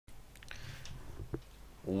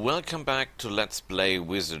Welcome back to Let's Play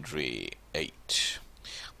Wizardry 8.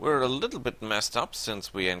 We're a little bit messed up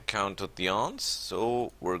since we encountered the ants,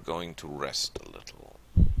 so we're going to rest a little.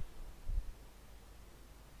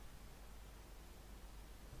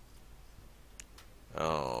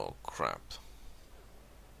 Oh, crap.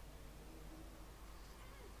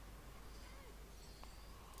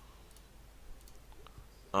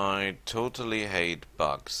 I totally hate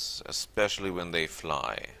bugs, especially when they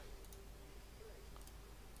fly.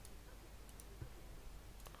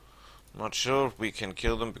 Not sure if we can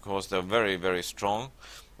kill them because they're very, very strong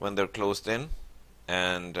when they're closed in,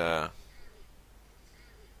 and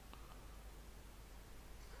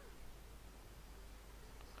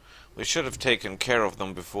we should have taken care of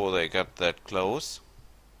them before they got that close.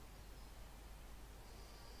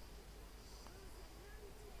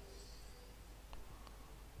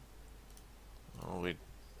 We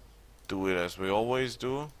do it as we always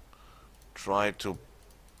do. Try to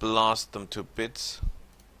blast them to bits.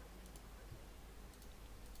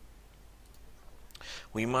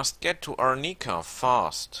 We must get to Arnica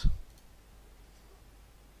fast.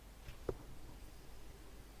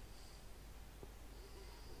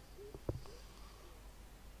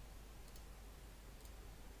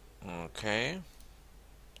 Okay.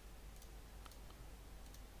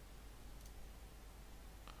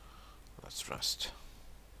 Let's rest.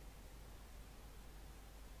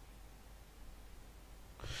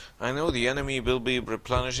 I know the enemy will be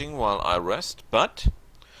replenishing while I rest, but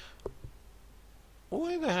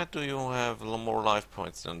why the heck do you have more life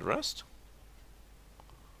points than the rest?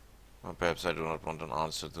 Well, perhaps I do not want an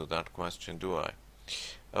answer to that question, do I?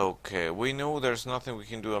 Okay, we know there's nothing we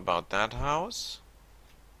can do about that house.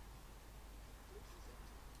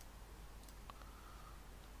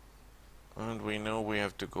 And we know we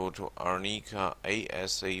have to go to Arnica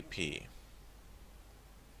ASAP.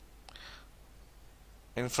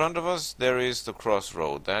 In front of us there is the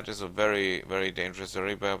crossroad. That is a very, very dangerous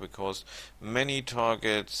area because many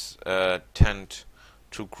targets tend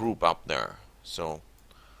to group up there. So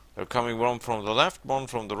they're coming one from the left, one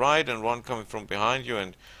from the right, and one coming from behind you,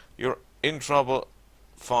 and you're in trouble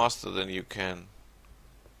faster than you can.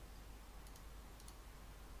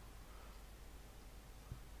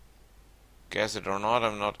 Guess it or not,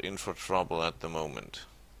 I'm not in for trouble at the moment.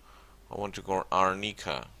 I want to go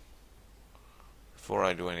Arnica before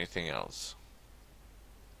I do anything else.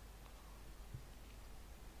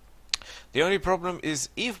 The only problem is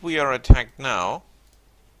if we are attacked now,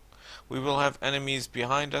 we will have enemies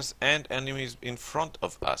behind us and enemies in front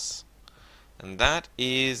of us. And that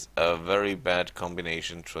is a very bad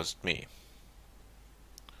combination, trust me.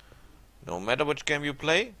 No matter which game you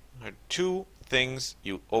play, there are two things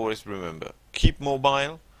you always remember. Keep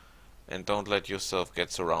mobile and don't let yourself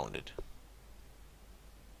get surrounded.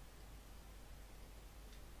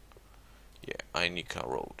 Yeah, Arnica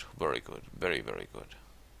Road. Very good. Very, very good.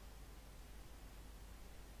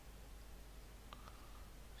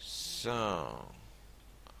 So,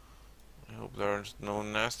 I hope there's no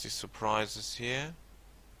nasty surprises here.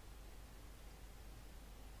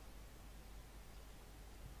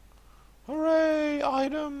 Hooray!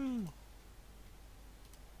 Item!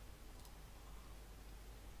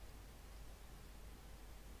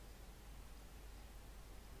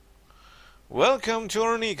 Welcome to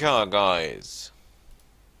Arnica, guys!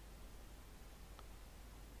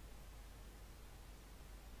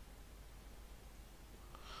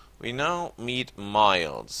 We now meet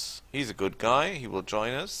Miles. He's a good guy, he will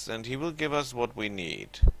join us, and he will give us what we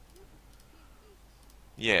need.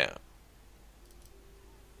 Yeah.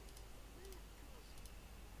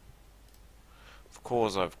 Of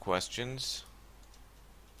course I have questions.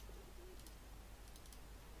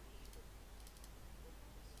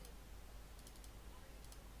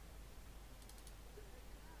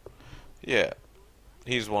 Yeah,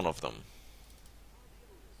 he's one of them.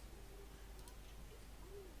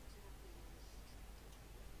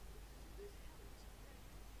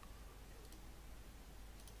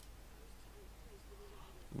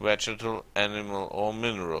 Vegetal, animal, or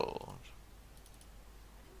mineral.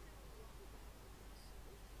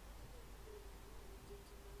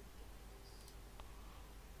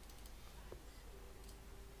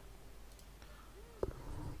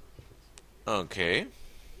 Okay.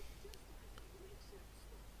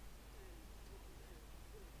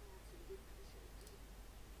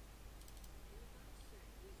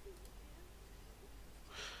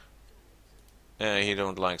 He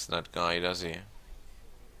don't likes that guy, does he?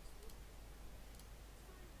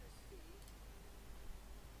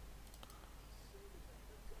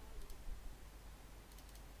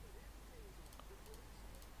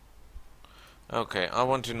 Okay, I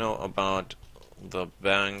want to know about The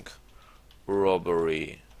bank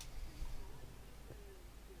robbery.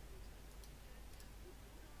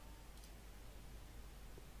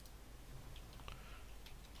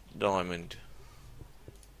 Diamond.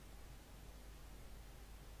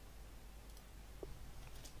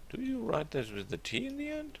 Do you write this with the T in the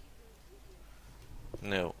end?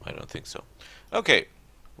 No, I don't think so. Okay,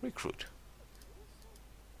 recruit.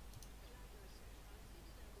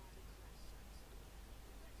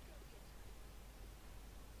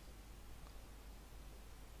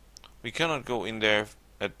 We cannot go in there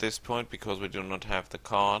at this point because we do not have the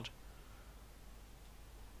card.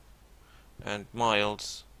 And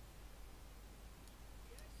Miles,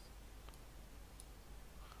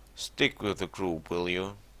 stick with the group, will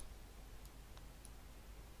you?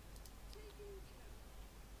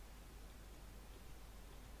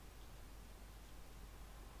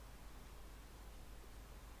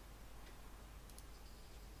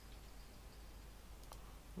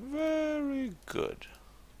 Very good.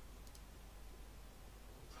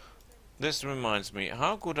 This reminds me,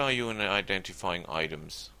 how good are you in identifying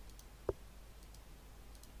items?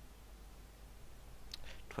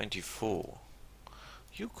 24.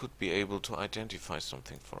 You could be able to identify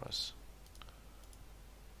something for us.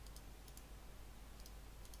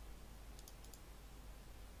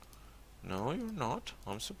 No, you're not.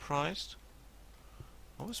 I'm surprised.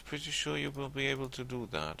 I was pretty sure you will be able to do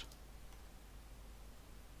that.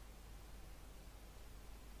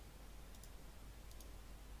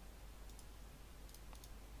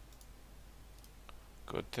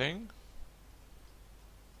 Good thing.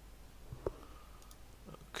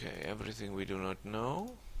 Okay, everything we do not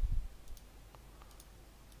know.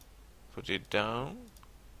 Put it down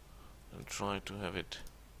and try to have it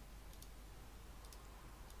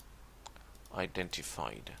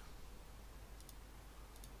identified.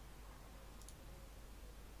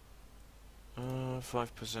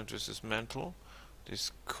 5% is mental.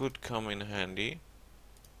 This could come in handy.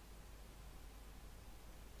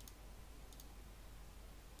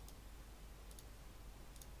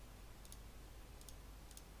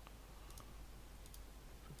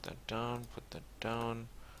 Put that down, put that down,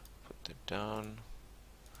 put that down.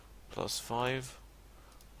 +5,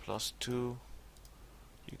 +2.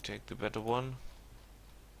 You take the better one.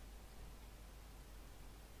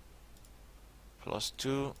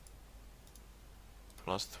 +2,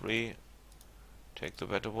 +3. Take the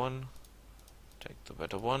better one. Take the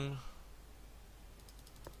better one.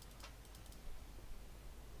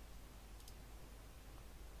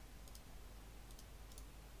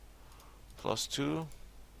 +2,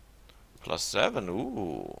 +7.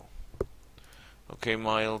 Ooh. Okay,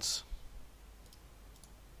 Miles.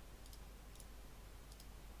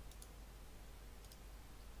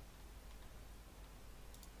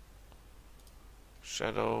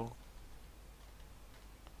 Shadow.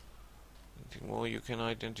 Anything more you can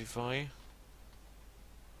identify?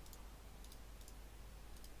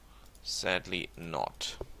 Sadly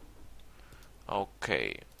not.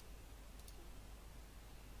 Okay.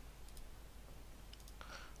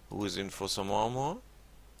 Who is in for some armor?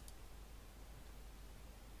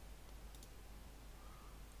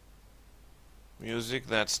 Music,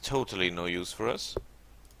 that's totally no use for us.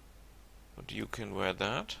 But you can wear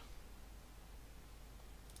that.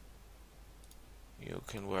 You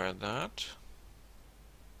can wear that.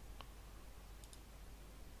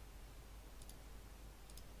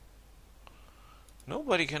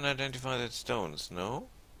 Nobody can identify that stones, no?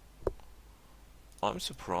 I'm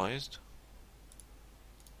surprised.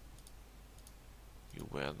 You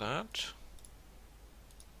wear that.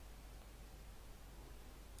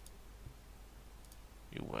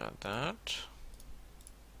 You wear that.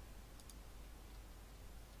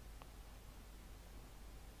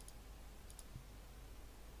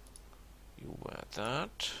 You wear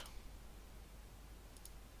that.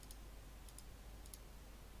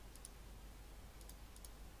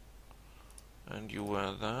 And you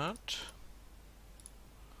wear that.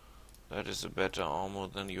 That is a better armor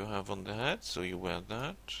than you have on the head, so you wear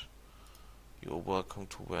that. You're welcome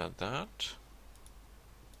to wear that.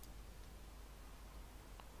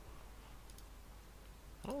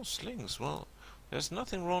 Oh, slings. Well, there's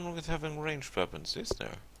nothing wrong with having ranged weapons, is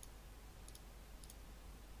there?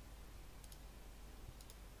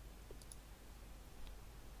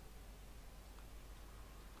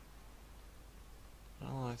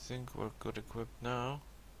 Well, I think we're good equipped now.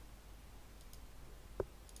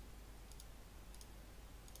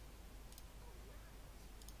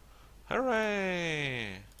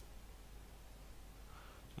 Hooray!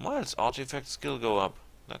 Miles' artifact skill go up.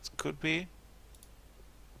 That could be.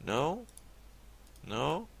 No?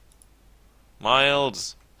 No?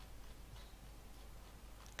 Miles!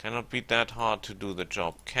 Cannot be that hard to do the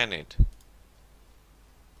job, can it?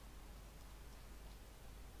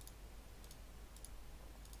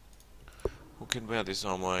 Who can wear this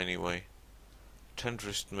armor anyway?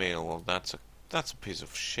 Tendrist male. Well, that's a piece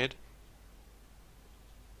of shit.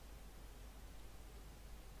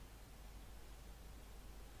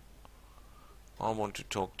 I want to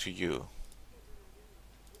talk to you.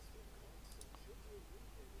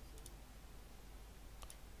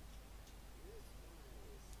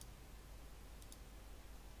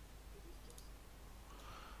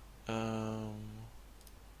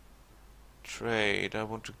 Trade. I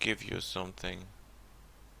want to give you something.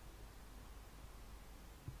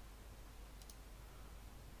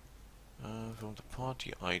 From the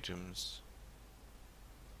party items.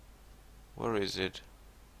 Where is it?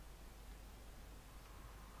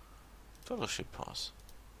 Fellowship pass.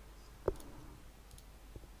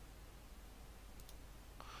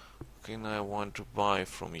 Okay, now I want to buy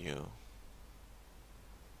from you.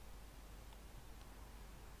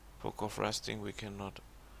 Book of Resting we cannot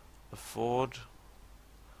afford.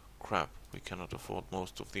 Crap, we cannot afford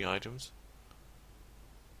most of the items.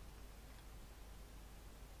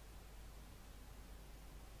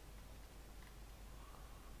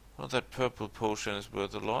 Well, that purple potion is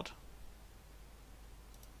worth a lot.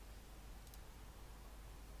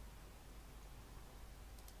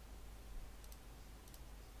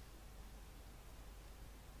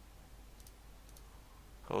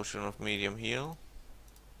 Potion of medium heal.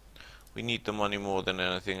 We need the money more than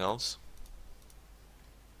anything else.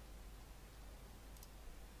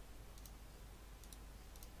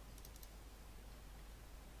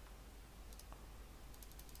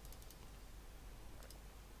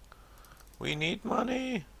 We need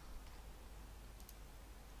money.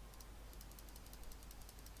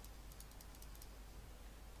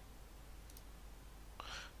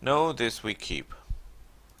 No, this we keep.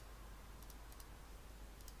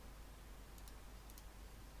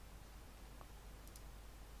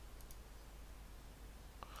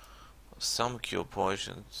 Some cure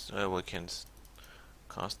poisons. We can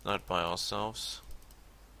cast that by ourselves.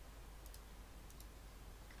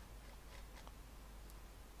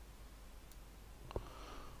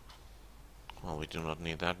 Well, we do not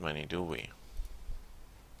need that many, do we?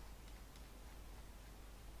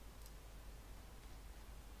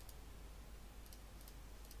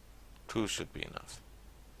 Two should be enough.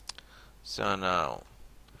 So now,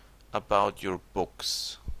 about your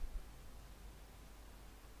books.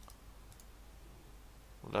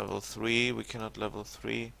 Level 3, we cannot level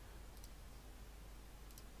 3.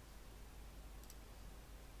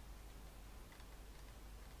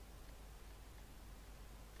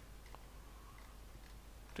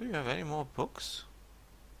 Do you have any more books?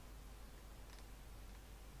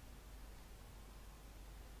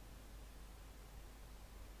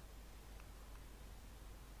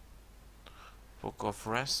 Book of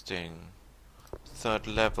Resting.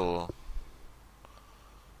 3rd level.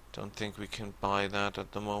 Don't think we can buy that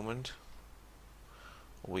at the moment.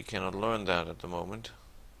 We cannot learn that at the moment.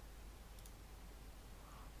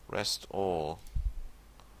 Rest all.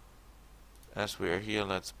 As we are here,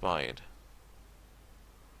 let's buy it.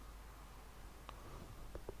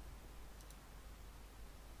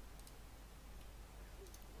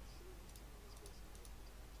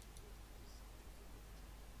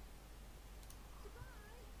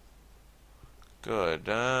 Good.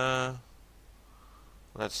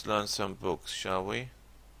 Let's learn some books, shall we?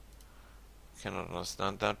 Cannot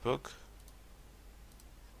understand that book.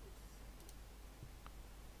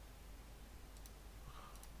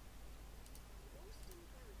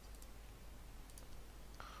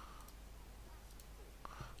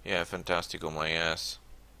 Yeah, fantastic on my ass.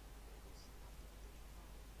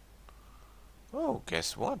 Oh,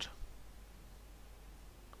 guess what?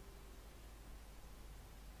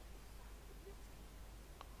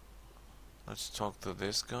 Let's talk to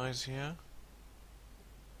these guys here.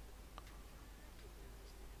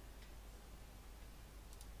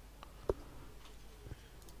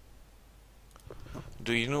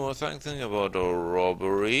 Do you know anything about a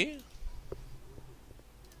robbery?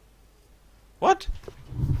 What?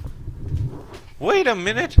 Wait a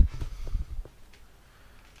minute!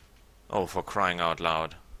 Oh, for crying out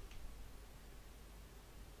loud.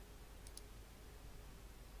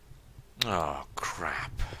 Oh,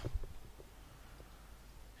 crap.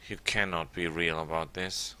 You cannot be real about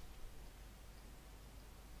this.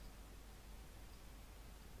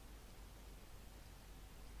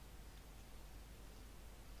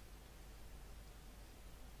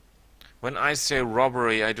 When I say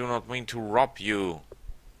robbery, I do not mean to rob you.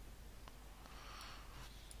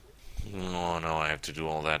 Oh no, I have to do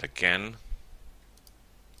all that again.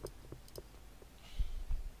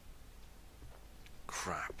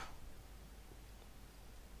 crap.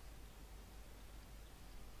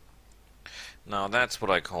 Now that's what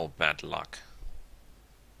I call bad luck.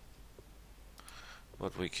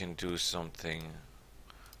 But we can do something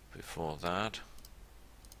before that.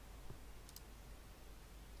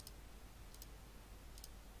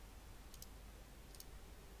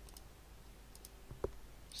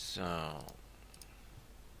 So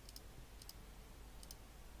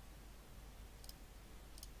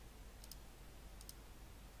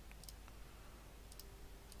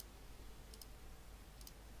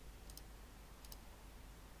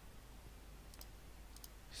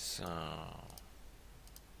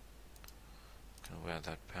can wear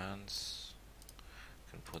that pants.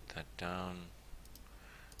 Can put that down.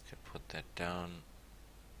 Can put that down.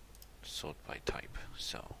 Sort by type.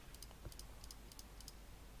 So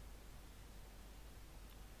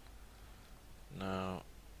now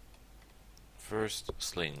first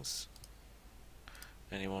slings.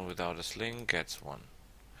 Anyone without a sling gets one.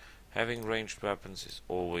 Having ranged weapons is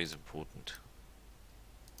always important.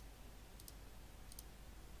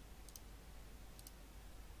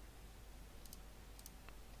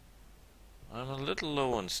 I'm a little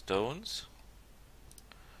low on stones.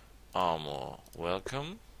 Armor,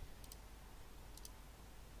 welcome.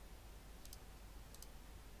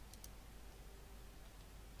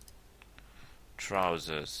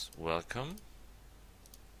 Trousers, welcome.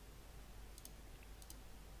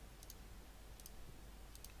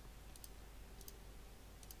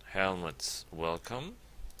 Helmets, welcome.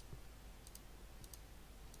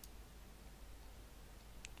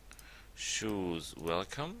 Shoes,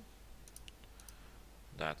 welcome.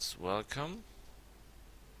 That's welcome.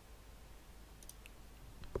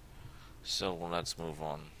 So let's move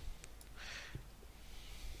on.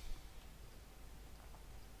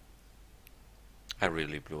 I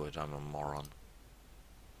really blew it, I'm a moron.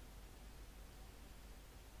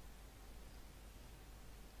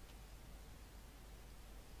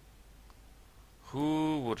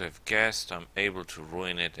 Who would have guessed I'm able to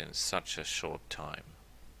ruin it in such a short time?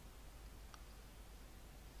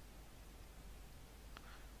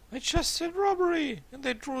 I just said robbery, and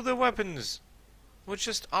they drew their weapons. We're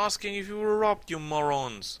just asking if you were robbed, you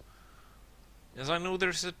morons. As I know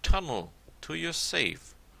there's a tunnel to your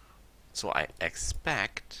safe. So I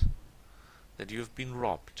expect that you've been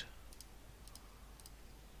robbed.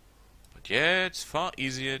 But yeah, it's far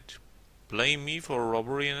easier to blame me for a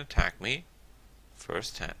robbery and attack me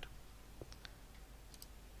firsthand.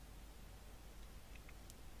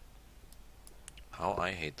 How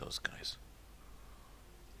I hate those guys.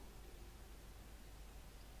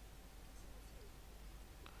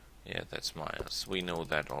 Yeah, that's Miles. We know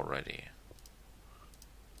that already.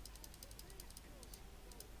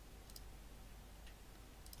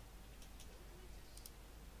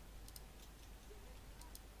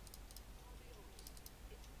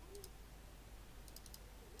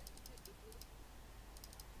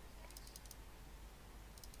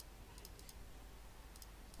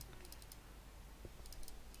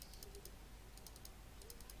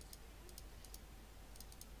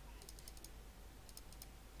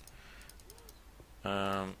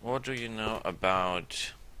 What do you know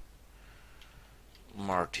about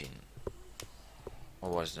Martin?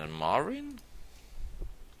 Or was it Marvin?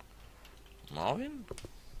 Marvin?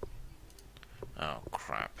 Oh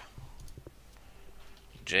crap.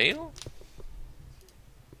 Jail?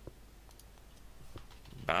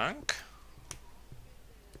 Bank?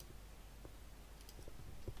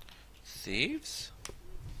 Thieves?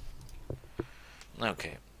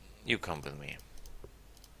 Okay, you come with me.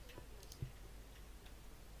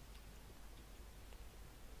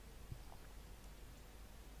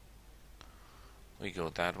 We go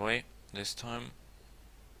that way this time.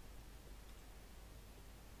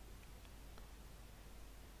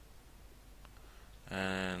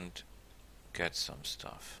 And get some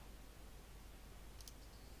stuff.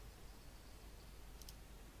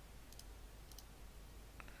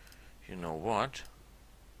 You know what?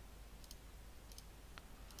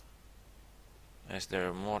 As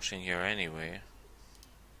they're marching here anyway.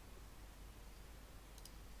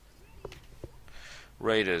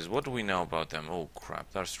 Raiders, what do we know about them? Oh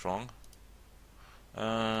crap, they're strong.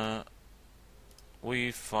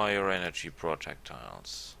 We fire energy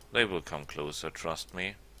projectiles. They will come closer, trust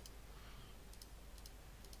me.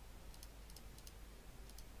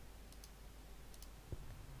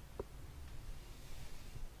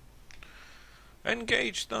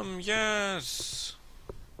 Engage them, yes!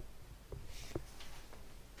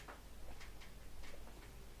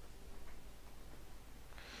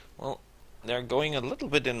 Well, they're going a little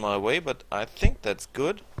bit in my way, but I think that's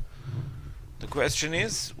good. The question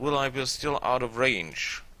is, will I be still out of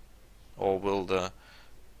range? Or will the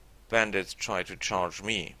bandits try to charge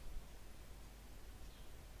me?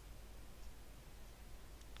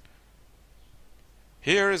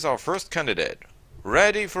 Here is our first candidate,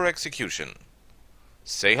 ready for execution.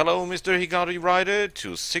 Say hello, Mr. Higari Rider,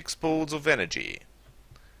 to 6 bolts of energy.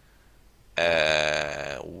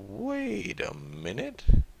 Wait a minute.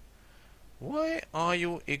 Why are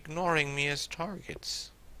you ignoring me as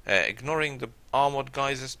targets? Ignoring the armored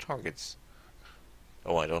guys as targets.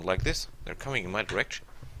 Oh, I don't like this. They're coming in my direction.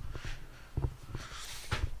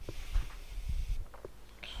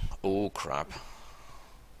 Oh, crap.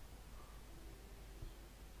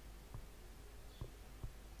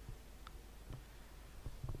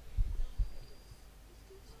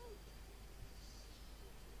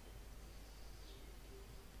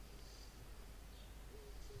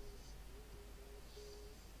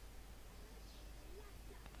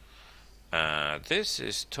 This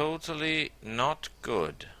is totally not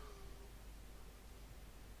good.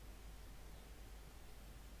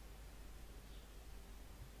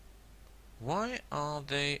 Why are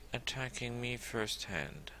they attacking me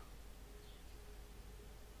firsthand?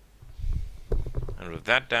 And with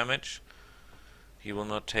that damage, he will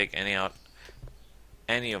not take any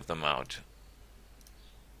of them out.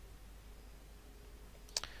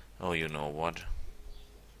 Oh, you know what?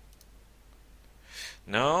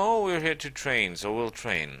 No, we're here to train, so we'll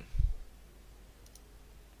train.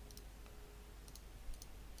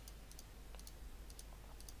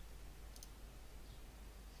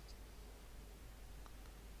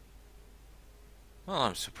 Well,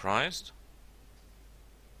 I'm surprised.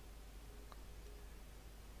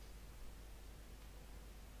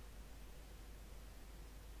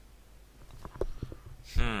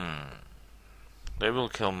 They will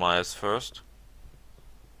kill Miles first.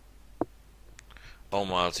 Oh,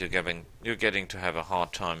 Miles, you're getting to have a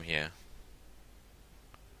hard time here.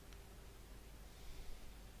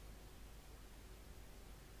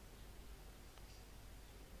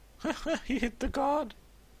 He hit the guard.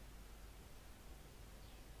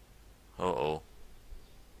 Uh-oh.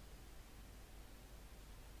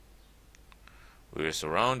 We're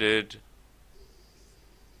surrounded.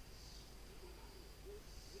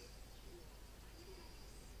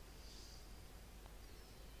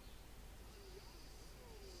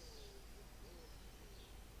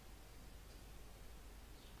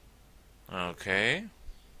 Okay.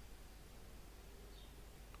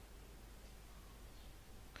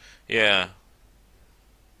 Yeah.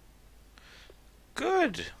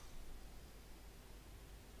 Good.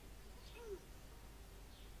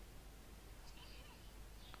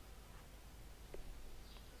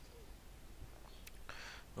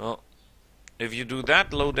 Well, if you do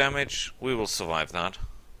that low damage, we will survive that.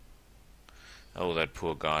 Oh, that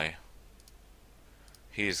poor guy.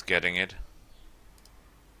 He's getting it.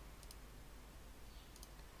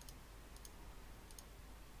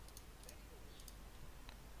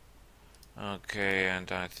 Okay,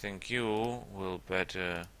 and I think you will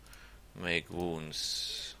better make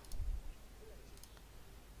wounds.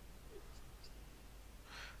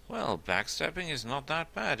 Well, backstabbing is not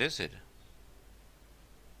that bad, is it?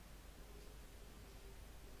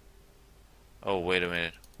 Oh, wait a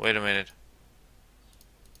minute. Wait a minute.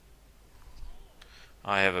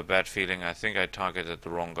 I have a bad feeling. I think I targeted the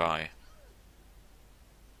wrong guy.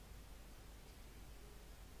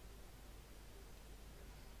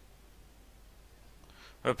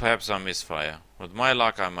 Or perhaps I misfire. With my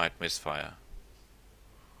luck, I might misfire.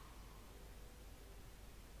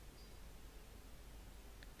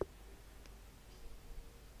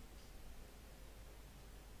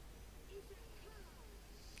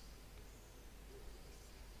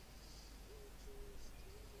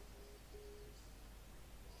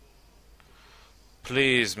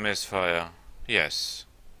 Please misfire. Yes.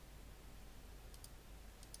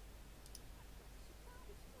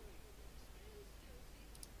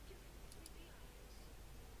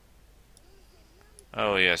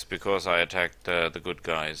 Oh yes, because I attacked the good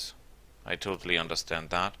guys. I totally understand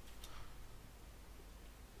that.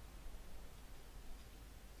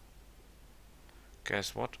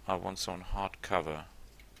 Guess what? I want some hard cover.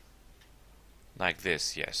 Like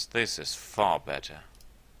this, yes. This is far better.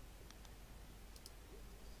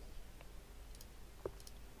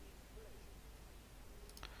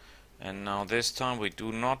 And now this time we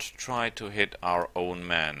do not try to hit our own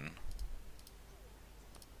man.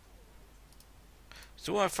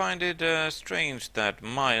 So I find it strange that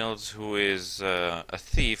Miles, who is a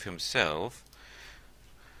thief himself,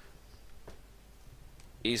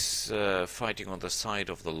 is fighting on the side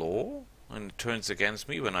of the law and turns against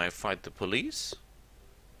me when I fight the police.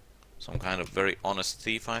 Some kind of very honest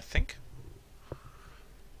thief, I think.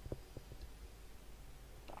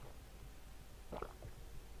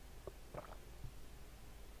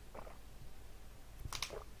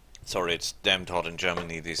 Sorry, it's damn hot in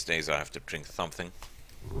Germany these days. I have to drink something.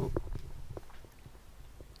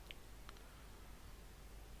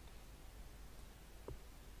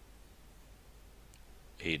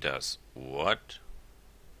 He does what?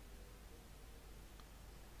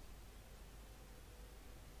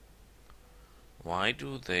 Why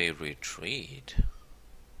do they retreat?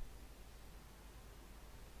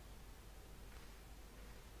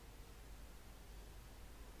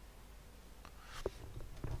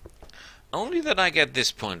 Only that I get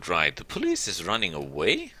this point right. The police is running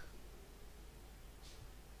away?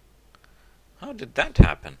 How did that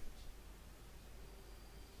happen?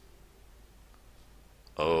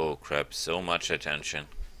 Oh crap, so much attention.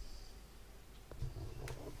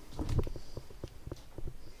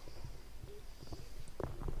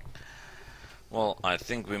 Well, I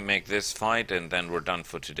think we make this fight and then we're done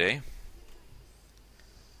for today.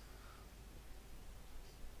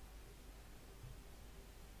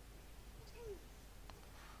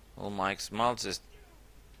 Well, Mike Smaltz is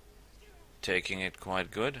taking it quite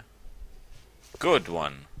good. Good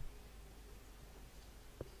one.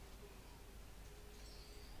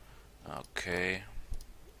 Okay.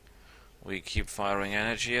 We keep firing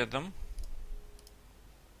energy at them.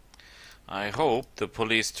 I hope the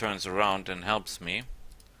police turns around and helps me.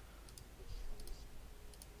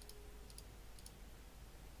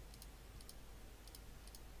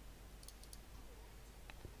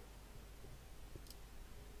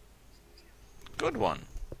 Good one.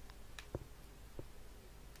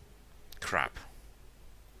 Crap.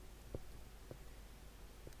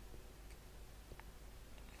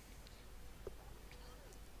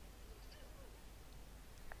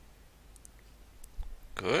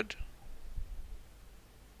 Good.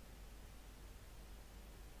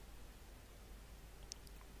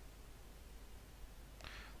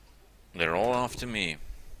 They're all after me.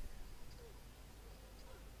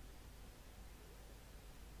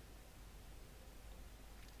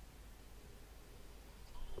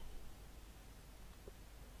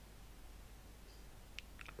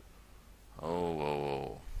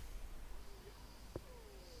 Oh.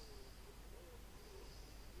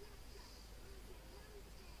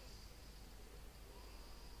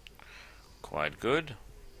 Quite good.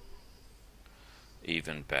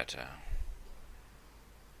 Even better.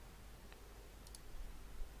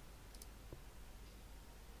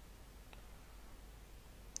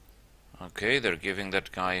 Okay, they're giving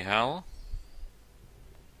that guy hell.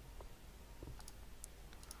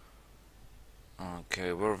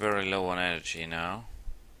 Okay, we're very low on energy now.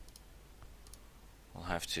 We'll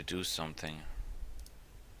have to do something.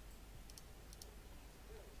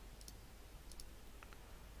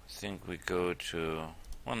 I think we go to...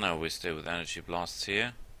 Well, no, we stay with energy blasts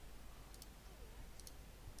here.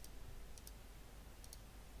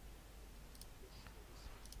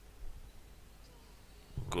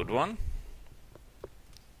 Good one.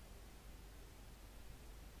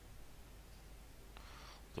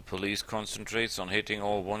 The police concentrates on hitting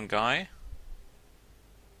all one guy.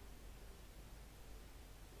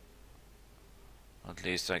 At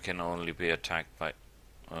least I can only be attacked by...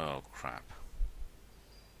 Oh crap.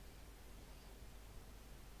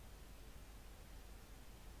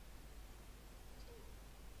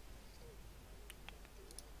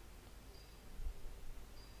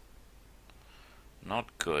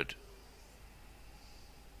 Not good.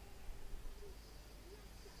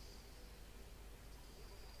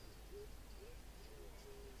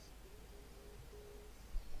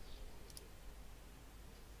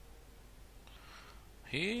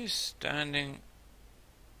 He's standing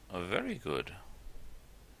very good.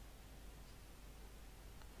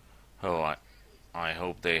 Oh, I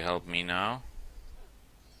hope they help me now.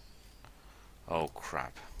 Oh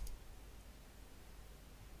crap.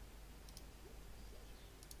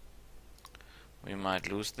 We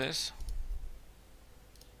might lose this.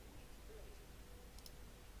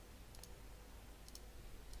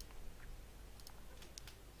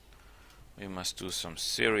 We must do some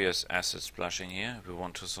serious acid splashing here if we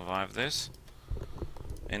want to survive this.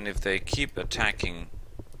 And if they keep attacking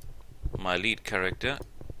my lead character,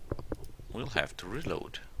 we'll have to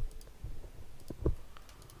reload.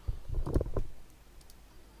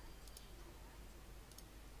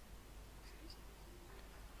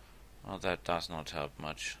 Well, that does not help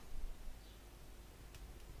much.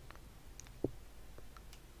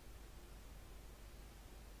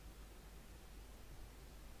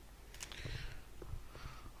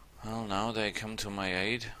 Well, now they come to my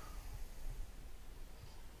aid.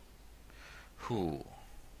 Whew.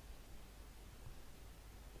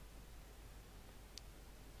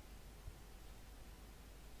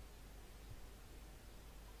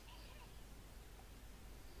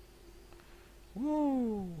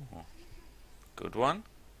 Woo. Good one.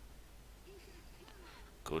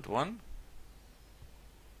 Good one.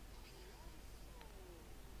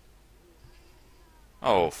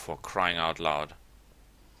 Oh, for crying out loud.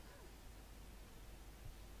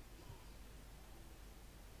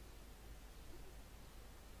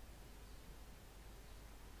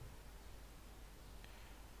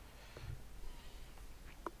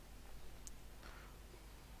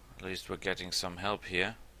 At least we're getting some help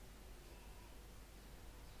here.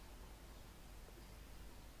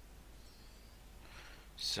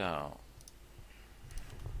 So,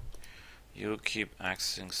 you keep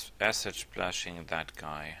acid splashing that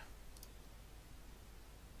guy.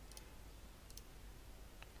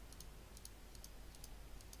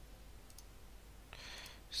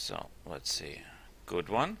 So, let's see. Good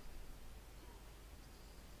one.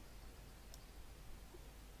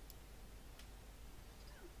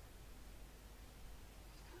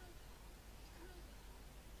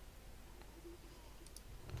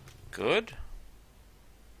 Good.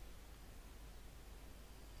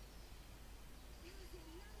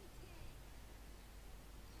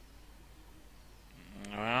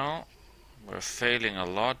 Well, we're failing a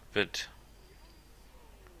lot, but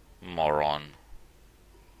moron.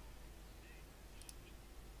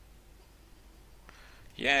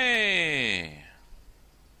 Yay!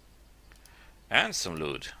 And some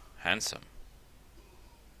loot. Handsome.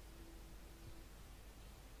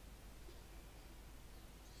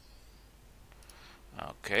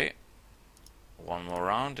 Okay. One more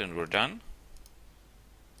round and we're done.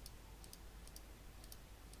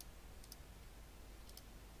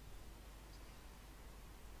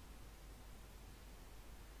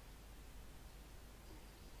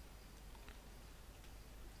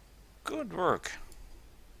 Good work.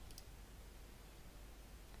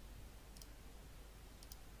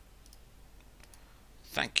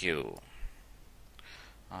 Thank you.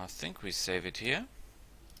 I think we save it here.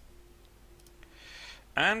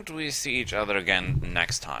 And we see each other again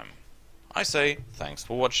next time. I say thanks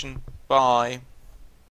for watching. Bye.